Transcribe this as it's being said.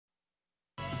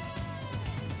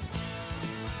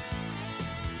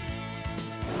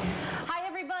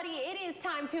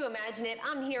time to imagine it.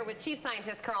 I'm here with Chief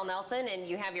Scientist Carl Nelson, and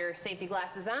you have your safety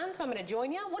glasses on, so I'm going to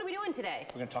join you. What are we doing today?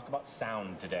 We're going to talk about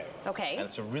sound today. Okay. And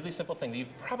it's a really simple thing that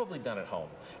you've probably done at home,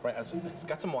 right? It's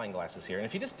got some wine glasses here, and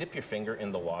if you just dip your finger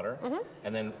in the water,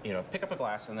 and then pick up a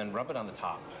glass and then rub it on the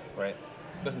top, right?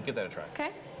 Go ahead and give that a try.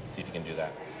 Okay. See if you can do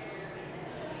that.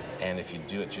 And if you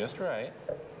do it just right,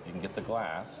 you can get the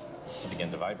glass to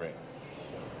begin to vibrate.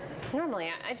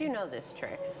 Normally, I do know this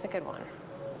trick. It's a good one.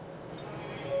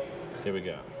 Here we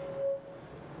go.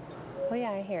 Oh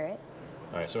yeah, I hear it.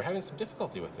 All right, so we're having some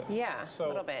difficulty with this. Yeah, so a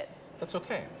little bit. That's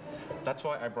okay. That's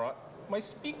why I brought my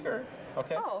speaker.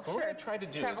 Okay. Oh, so sure. What we're gonna try to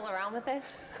do Travel around with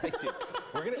this. I do.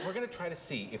 We're gonna try to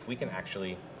see if we can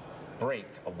actually break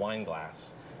a wine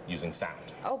glass using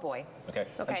sound. Oh boy. Okay.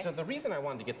 Okay. And so the reason I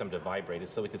wanted to get them to vibrate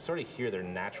is so we could sort of hear their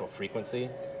natural frequency,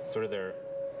 sort of their.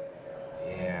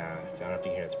 Yeah. I don't know if you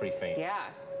can hear it. It's pretty faint.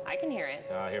 Yeah, I can hear it.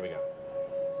 Here we go.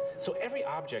 So every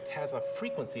object has a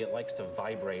frequency it likes to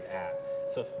vibrate at.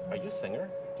 So are you a singer?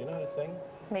 Do you know how to sing?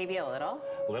 Maybe a little.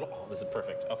 A little? Oh, this is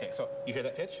perfect. Okay, so you hear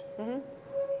that pitch? Mm-hmm.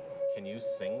 Can you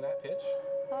sing that pitch?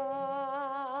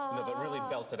 No, but really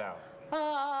belt it out.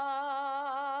 Louder.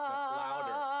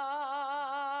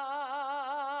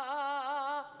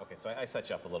 Okay, so I set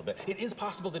you up a little bit. It is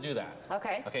possible to do that.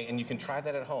 Okay. Okay, and you can try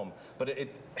that at home, but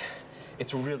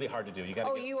it's really hard to do. You got.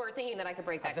 Oh, you were thinking that I could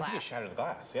break that glass? I think you shatter the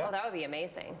glass. Yeah. Oh, that would be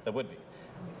amazing. That would be.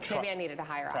 Maybe I needed a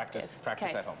higher practice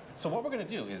octave. at home. So what we're going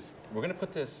to do is we're going to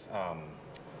put this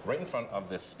right in front of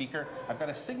this speaker. I've got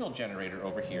a signal generator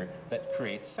over here that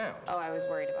creates sound. Oh, I was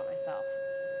worried about myself.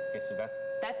 Okay, so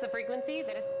that's the frequency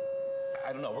that is.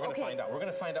 I don't know. We're going to find out. We're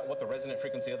going to find out what the resonant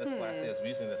frequency of this glass is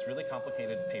using this really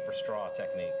complicated paper straw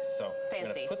technique. So I'm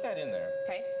going to put that in there.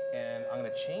 Okay. And I'm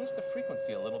going to change the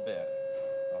frequency a little bit.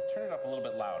 I'll turn it up a little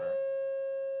bit louder.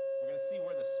 We're going to see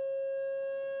where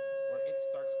it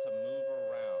starts to move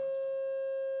around.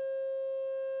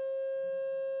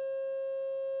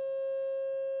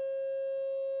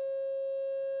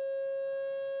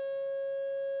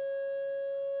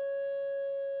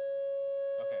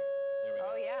 Okay, there we go.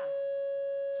 Oh yeah.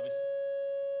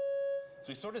 So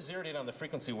we sort of zeroed in on the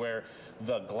frequency where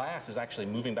the glass is actually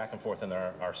moving back and forth and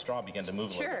our straw began to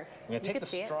move a little bit. I'm going to take the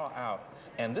straw out,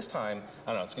 and this time,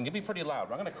 I don't know, it's going to be pretty loud.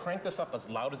 But I'm going to crank this up as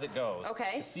loud as it goes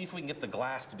to see if we can get the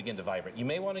glass to begin to vibrate. You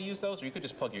may want to use those, or you could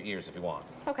just plug your ears if you want.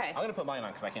 Okay. I'm going to put mine on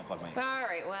because I can't plug my ears. All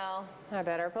right, well, I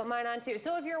better put mine on too.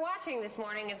 So if you're watching this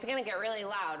morning, it's going to get really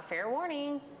loud. Fair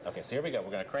warning. Okay, so here we go.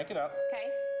 We're going to crank it up. Okay.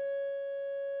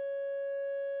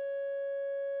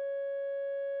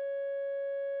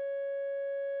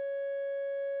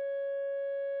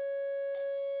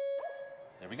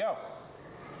 There we go.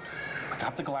 I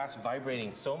got the glass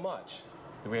vibrating so much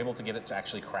that we were able to get it to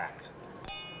actually crack.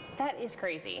 That is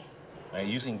crazy.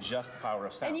 Using just the power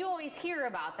of sound. And you always hear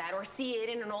about that or see it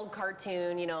in an old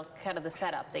cartoon, you know, kind of the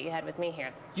setup that you had with me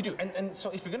here. You do. And so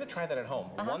if you're going to try that at home,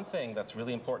 one thing that's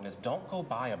really important is don't go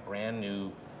buy a brand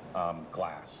new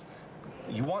glass.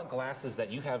 You want glasses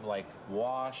that you have like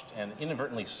washed and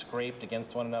inadvertently scraped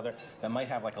against one another that might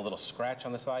have like a little scratch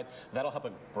on the side. That'll help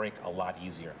it break a lot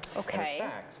easier. Okay. And in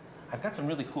fact, I've got some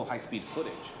really cool high-speed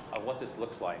footage of what this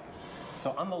looks like.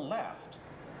 So on the left,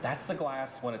 that's the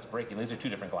glass when it's breaking. These are two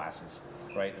different glasses,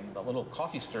 right? And a little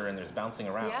coffee stir and there's bouncing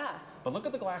around. Yeah. But look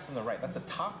at the glass on the right. That's a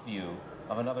top view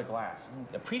of another glass.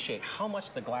 Appreciate how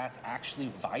much the glass actually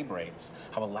vibrates,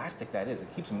 how elastic that is.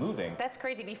 It keeps moving. That's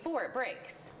crazy before it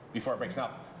breaks. Before it breaks.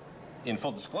 Now, in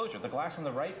full disclosure, the glass on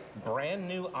the right, brand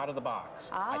new out of the box.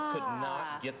 I could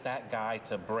not get that guy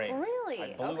to break. Really?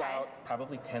 I blew out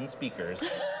probably 10 speakers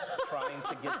trying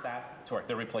to get that to work.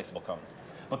 They're replaceable cones.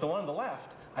 But the one on the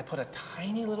left, I put a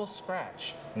tiny little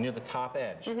scratch near the top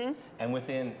edge, and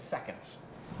within seconds,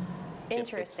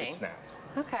 Interesting. it snapped.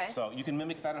 Okay. So you can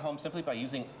mimic that at home simply by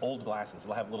using old glasses.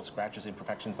 They'll have little scratches,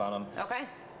 imperfections on them. Okay.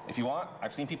 If you want,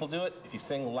 I've seen people do it. If you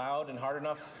sing loud and hard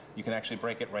enough, you can actually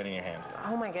break it right in your hand.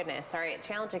 Oh my goodness. All right,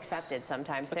 challenge accepted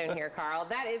sometime soon here, Carl.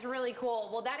 That is really cool.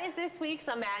 Well, that is this week's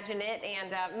Imagine It,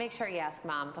 and make sure you ask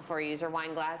Mom before you use her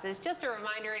wine glasses. Just a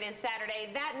reminder, it is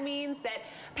Saturday. That means that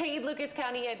paid Lucas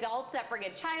County adults that bring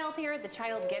a child here, the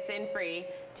child gets in free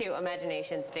to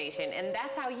Imagination Station, and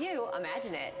that's how you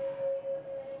imagine it.